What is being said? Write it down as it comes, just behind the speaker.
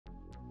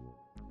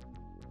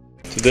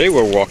Today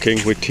we're walking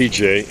with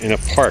TJ in a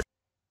park.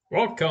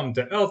 Welcome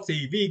to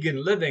Healthy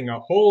Vegan Living, a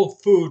whole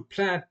food,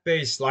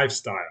 plant-based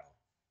lifestyle.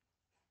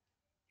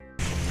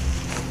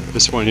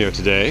 This one here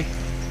today,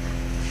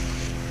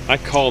 I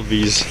call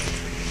these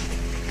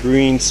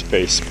green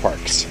space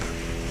parks.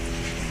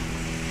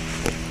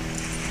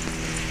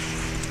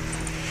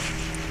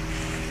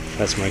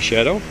 That's my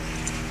shadow.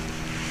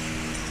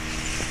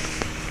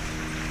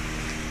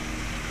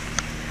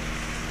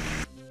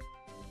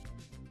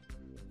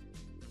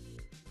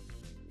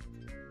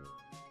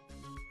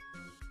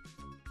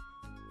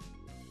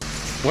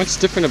 What's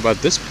different about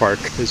this park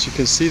is you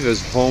can see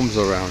there's homes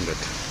around it.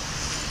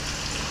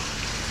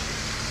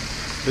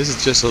 This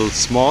is just a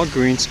small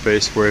green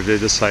space where they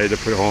decided to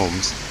put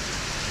homes.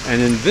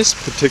 And in this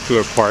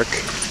particular park,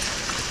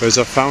 there's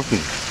a fountain.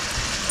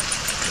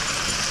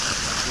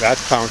 That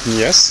fountain,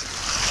 yes,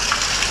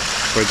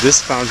 but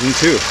this fountain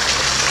too.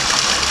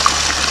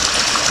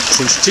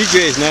 Since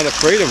TJ is not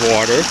afraid of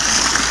water,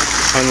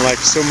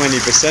 unlike so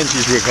many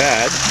Basenjis we've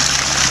had,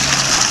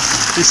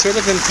 he's sort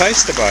of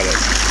enticed about it.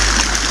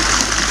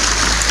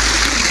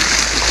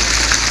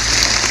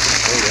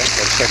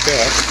 Let's check that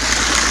out.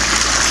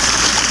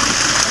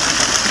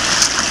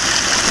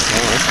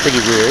 Oh, that's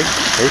pretty weird.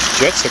 Those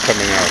jets are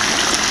coming out.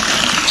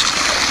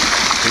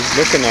 He's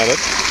looking at it.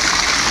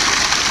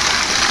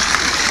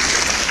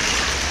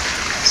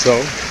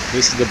 So,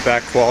 this is the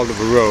back wall of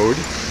the road.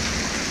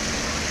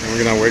 And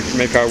we're going to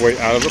make our way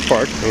out of the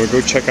park and we'll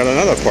go check out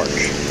another park.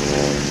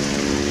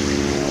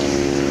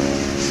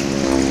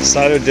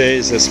 Saturday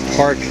is this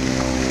park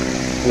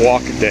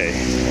walk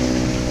day.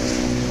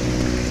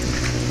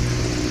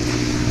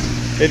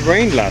 It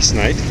rained last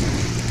night,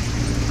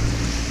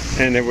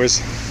 and it was,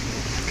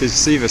 you can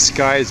see the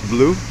sky is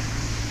blue.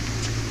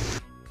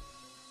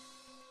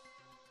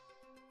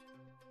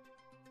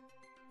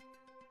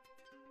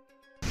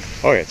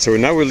 Alright, so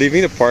now we're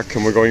leaving the park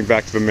and we're going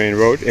back to the main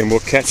road, and we'll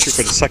catch you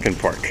for the second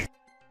park.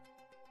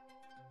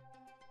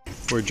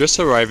 We're just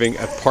arriving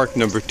at park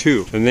number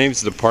 2. The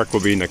names of the park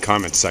will be in the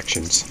comment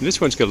sections. This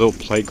one's got a little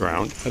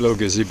playground, a little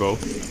gazebo.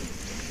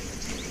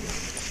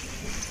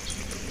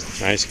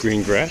 Nice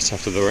green grass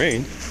after the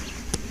rain.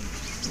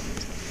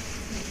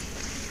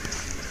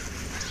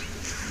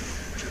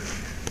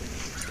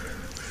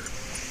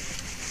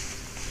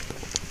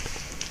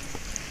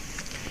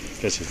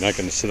 Guess he's not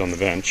going to sit on the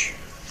bench.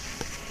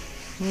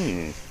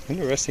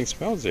 Interesting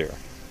smells here.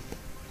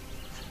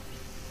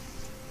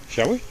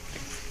 Shall we?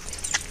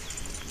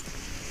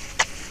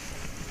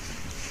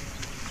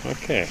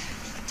 Okay.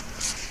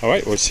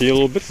 Alright, we'll see you in a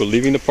little bit. We're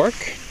leaving the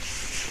park.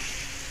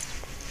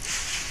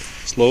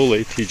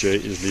 Slowly,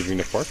 TJ is leaving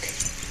the park.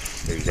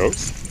 There he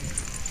goes.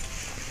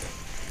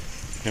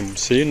 And we'll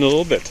see you in a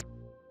little bit.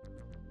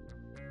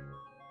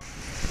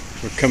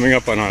 We're coming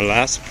up on our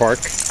last park.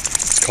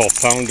 It's called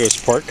Founders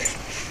Park.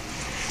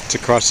 It's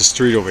across the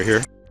street over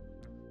here.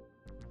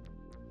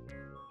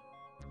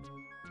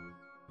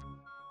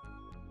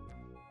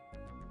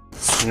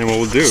 And then what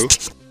we'll do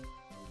is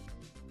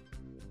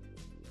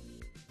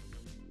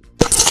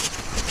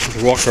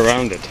walk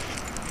around it.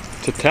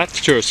 It's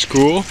attached to a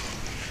school,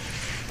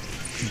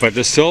 but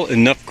there's still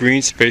enough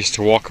green space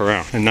to walk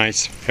around. And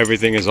nice,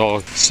 everything is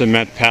all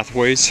cement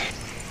pathways.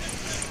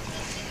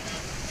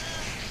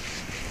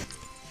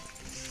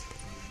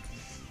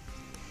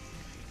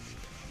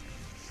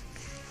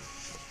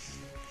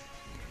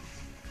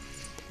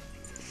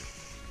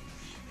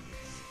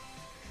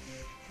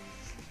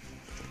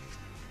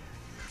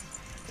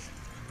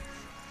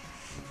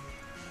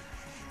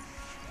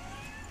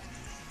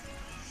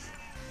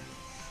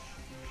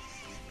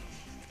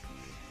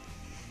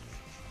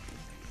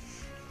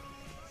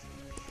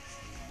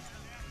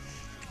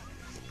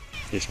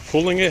 He's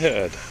pulling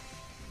ahead.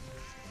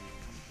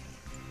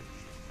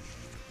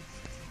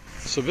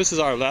 So this is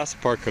our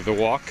last park of the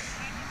walk.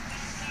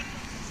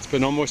 It's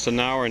been almost an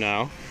hour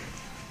now.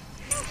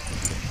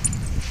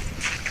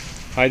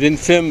 I didn't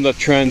film the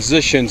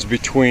transitions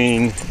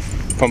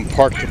from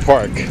park to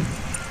park.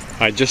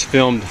 I just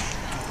filmed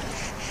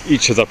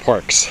each of the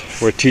parks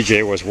where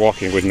TJ was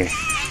walking with me.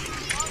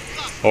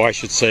 Oh, I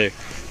should say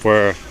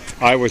where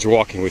I was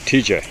walking with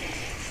TJ.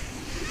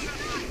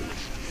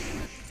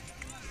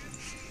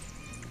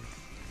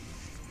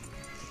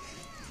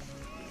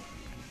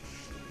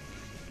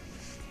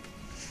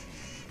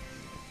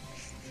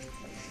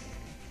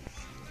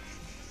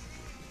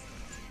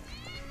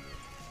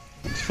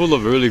 Full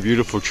of really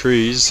beautiful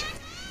trees.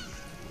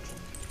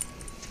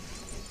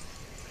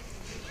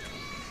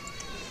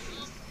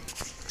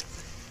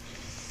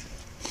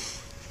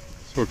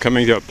 So we're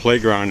coming to a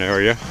playground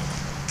area.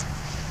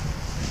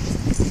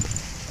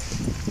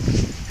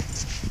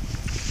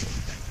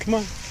 Come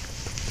on.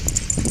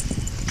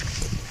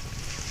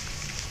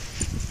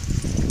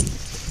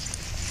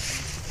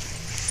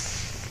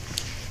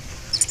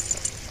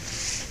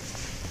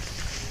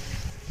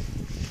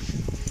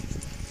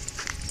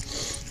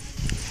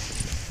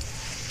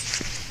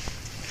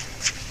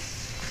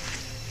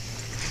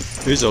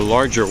 Here's a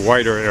larger,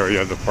 wider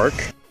area of the park.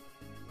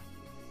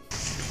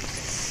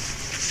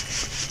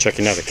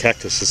 Checking out the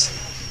cactuses.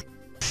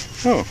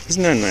 Oh,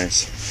 isn't that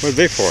nice? What are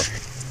they for?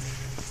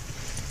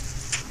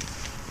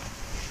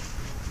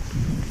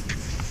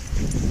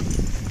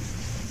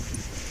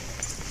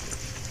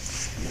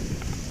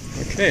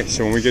 Okay,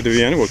 so when we get to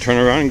the end, we'll turn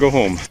around and go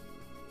home.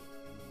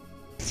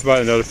 It's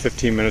about another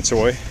 15 minutes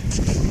away.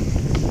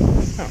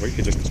 Oh, we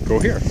could just go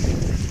here.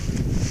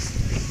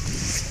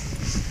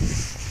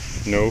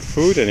 No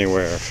food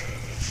anywhere.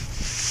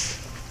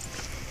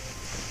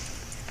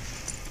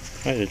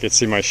 Oh, you can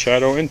see my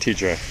shadow in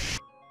TJ.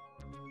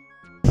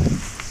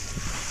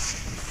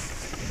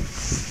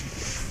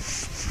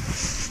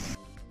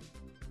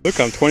 Look,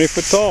 I'm 20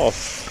 foot tall.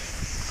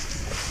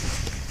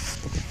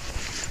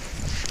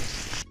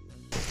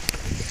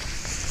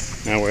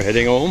 Now we're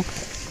heading home.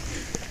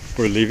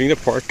 We're leaving the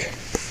park.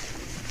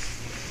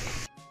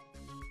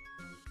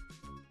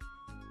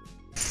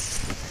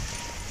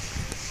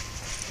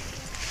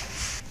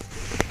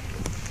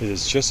 It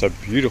is just a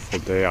beautiful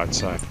day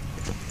outside.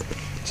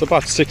 It's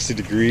about 60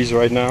 degrees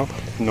right now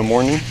in the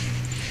morning,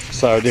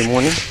 Saturday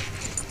morning.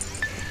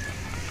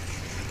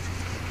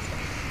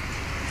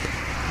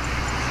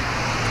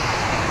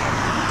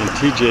 And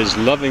TJ is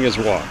loving his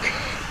walk.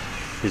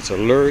 He's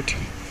alert,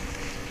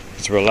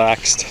 he's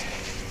relaxed,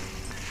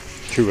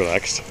 too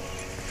relaxed.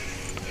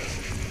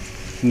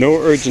 No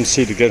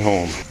urgency to get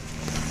home.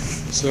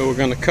 So we're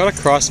going to cut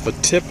across the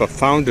tip of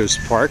Founders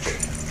Park.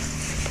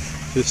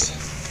 This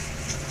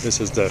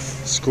is the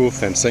school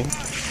fencing.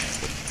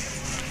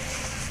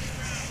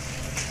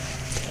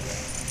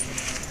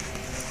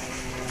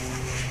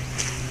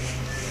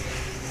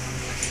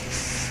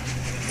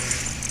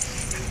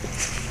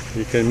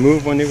 He can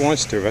move when he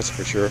wants to, that's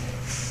for sure.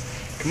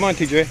 Come on,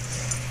 TJ.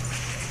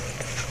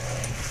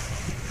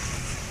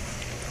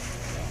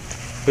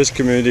 This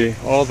community,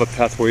 all the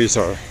pathways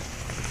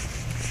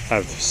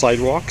have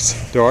sidewalks.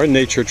 There are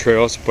nature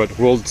trails, but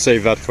we'll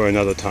save that for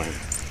another time.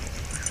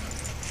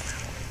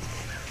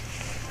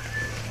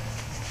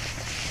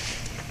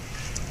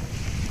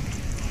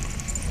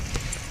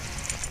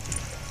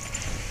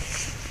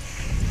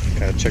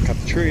 Gotta check out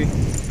the tree.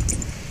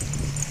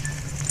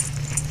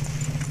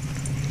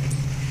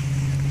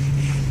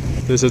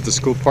 This is the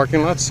school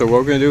parking lot, so what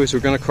we're going to do is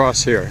we're going to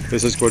cross here.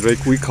 This is what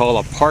we call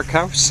a park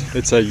house.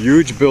 It's a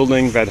huge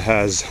building that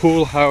has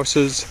pool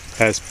houses,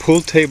 has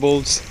pool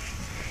tables,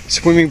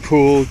 swimming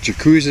pool,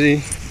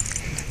 jacuzzi.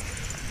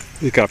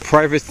 It's got a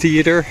private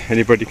theater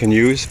anybody can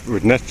use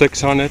with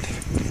Netflix on it.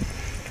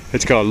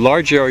 It's got a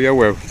large area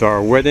where there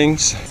are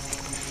weddings.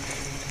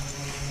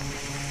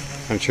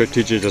 I'm sure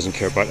TJ doesn't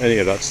care about any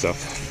of that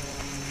stuff.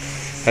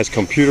 Has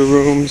computer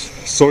rooms,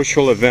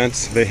 social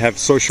events. They have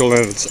social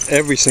events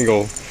every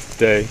single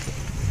day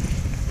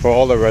for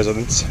all the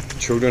residents,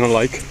 children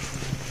alike.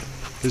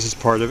 This is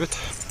part of it.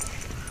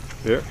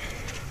 Here.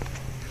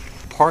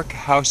 Park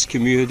House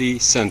Community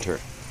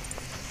Center.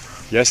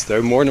 Yes,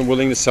 they're more than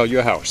willing to sell you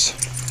a house.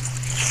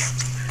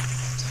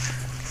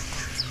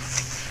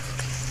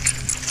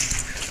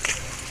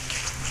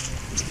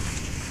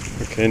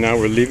 Okay, now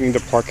we're leaving the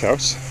park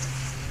house.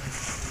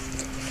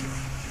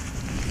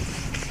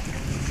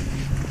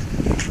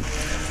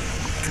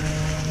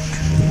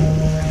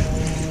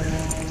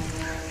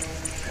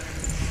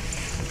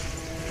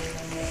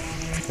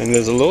 And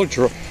there's a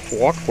little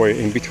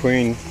walkway in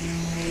between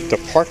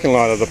the parking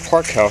lot of the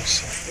park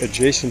house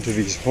adjacent to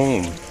these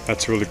homes.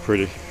 That's really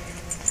pretty.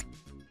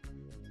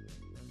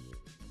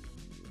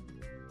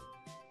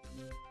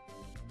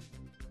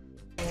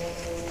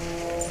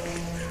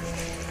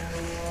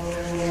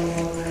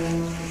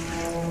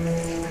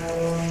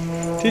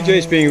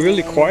 TJ's being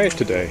really quiet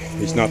today.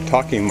 He's not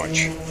talking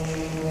much.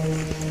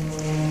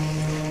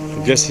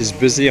 I guess he's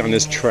busy on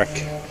his trek,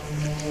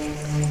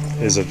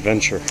 his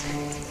adventure.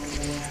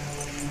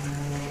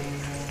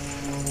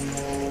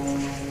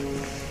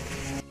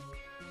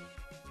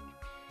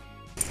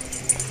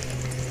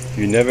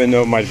 You never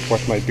know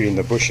what might be in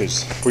the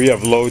bushes. We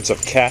have loads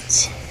of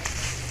cats,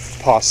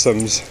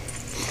 possums,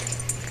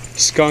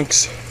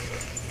 skunks,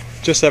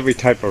 just every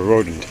type of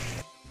rodent.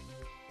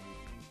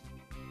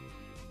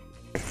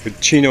 With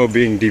Chino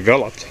being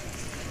developed,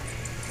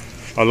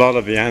 a lot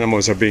of the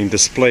animals are being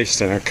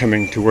displaced and are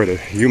coming to where the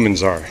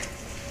humans are.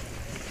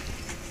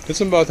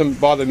 Doesn't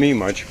bother me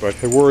much,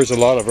 but it worries a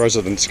lot of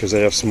residents because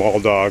they have small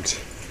dogs.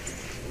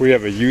 We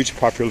have a huge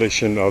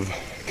population of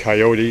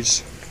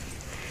coyotes.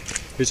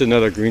 Here's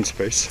another green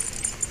space.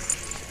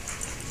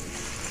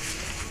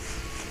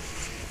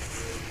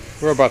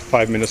 We're about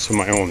 5 minutes from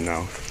my own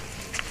now.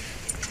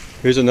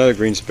 Here's another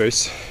green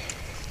space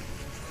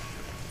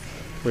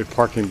with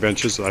parking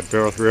benches that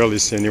I rarely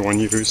see anyone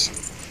use.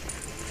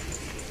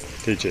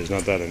 TJ's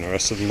not that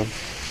interested in them.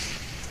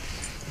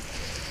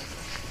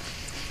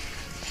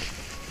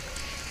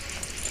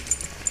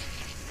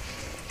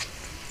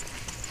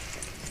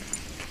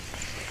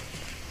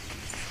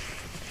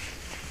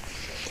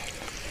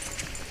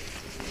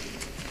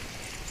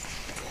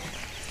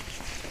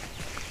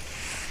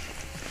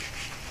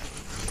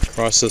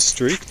 Across the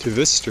street to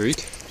this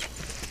street.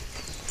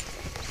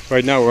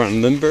 Right now we're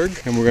on Limburg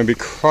and we're going to be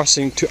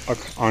crossing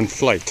on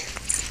Flight.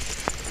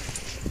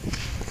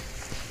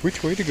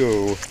 Which way to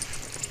go?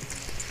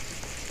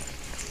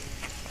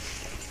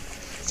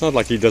 It's not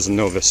like he doesn't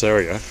know this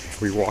area.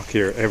 We walk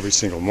here every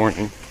single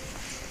morning.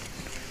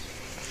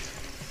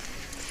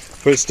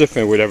 But it's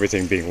different with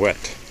everything being wet.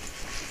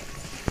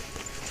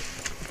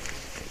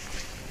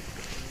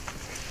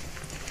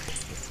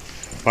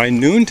 By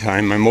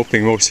noontime, I'm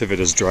hoping most of it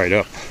is dried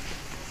up.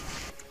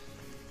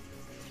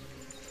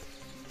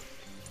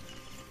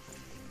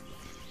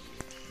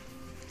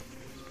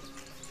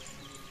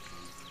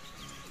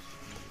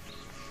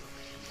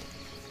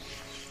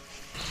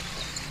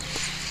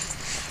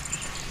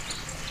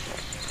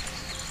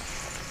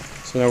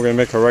 So now we're going to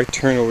make a right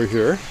turn over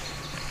here.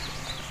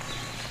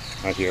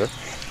 Not here.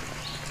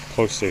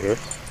 Close to here.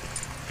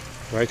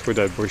 Right where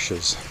that bush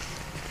is.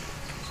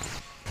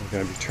 We're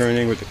going to be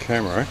turning with the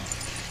camera.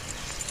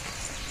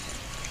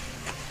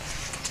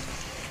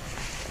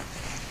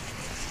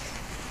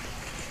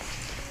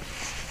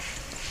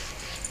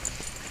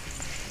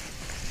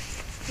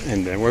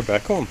 And then we're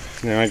back home.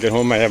 Then I get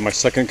home, I have my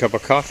second cup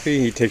of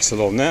coffee, he takes a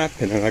little nap,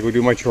 and then I go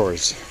do my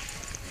chores.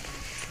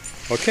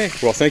 Okay,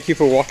 well thank you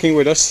for walking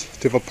with us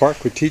to the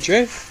park with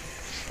TJ,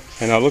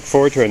 and I look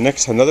forward to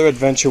another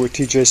adventure with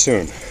TJ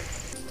soon.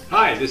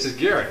 Hi, this is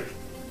Gary.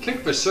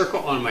 Click the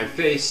circle on my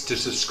face to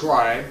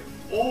subscribe,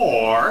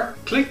 or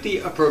click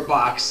the upper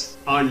box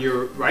on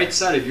your right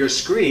side of your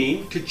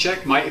screen to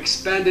check my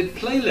expanded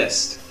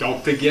playlist.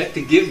 Don't forget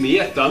to give me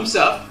a thumbs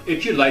up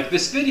if you like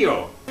this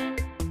video.